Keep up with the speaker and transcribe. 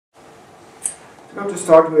I'm going to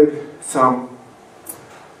start with some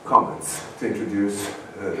comments to introduce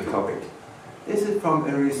the topic. This is from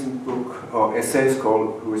a recent book or essays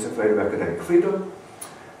called Who is Afraid of Academic Freedom?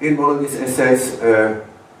 In one of these essays,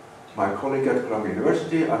 my colleague at Columbia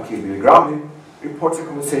University, Akil Bilgrami, reports a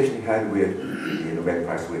conversation he had with the Nobel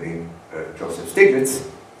Prize winning Joseph Stiglitz.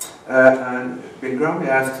 And Bilgrami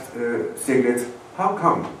asked Stiglitz, how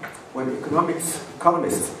come when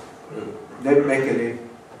economists never make any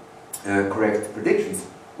correct predictions,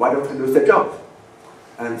 why don't they lose their job?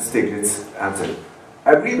 And Stiglitz answered,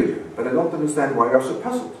 I agree with you, but I don't understand why you are so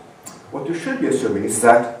puzzled. What you should be assuming is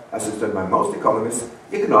that, as is done by most economists,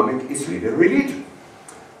 economics is really a religion.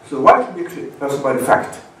 So why should we be puzzled by the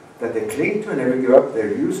fact that they cling to and never give up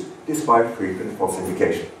their views despite frequent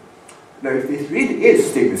falsification? Now, if this really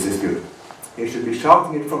is Stiglitz's view, he should be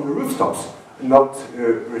shouting it from the rooftops, not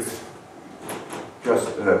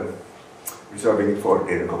just reserving it for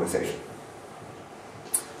later conversation.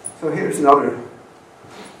 So here's another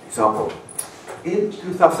example. In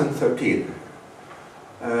 2013,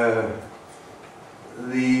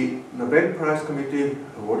 the Nobel Prize Committee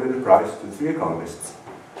awarded a prize to 3 economists,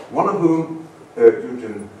 one of whom,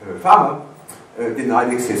 Eugen Fama, denied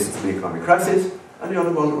the existence of the economic crisis, and the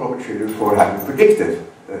other one, Robert Schiller, for having predicted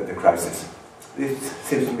the crisis. This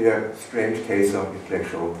seems to be a strange case of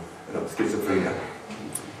intellectual schizophrenia.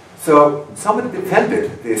 So somebody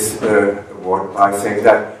defended this award by saying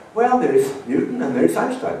that, well, there is Newton and there is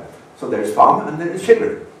Einstein. So there is Fama and there is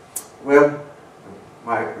Schiller. Well,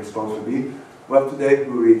 my response would be, well, today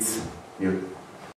who reads Newton?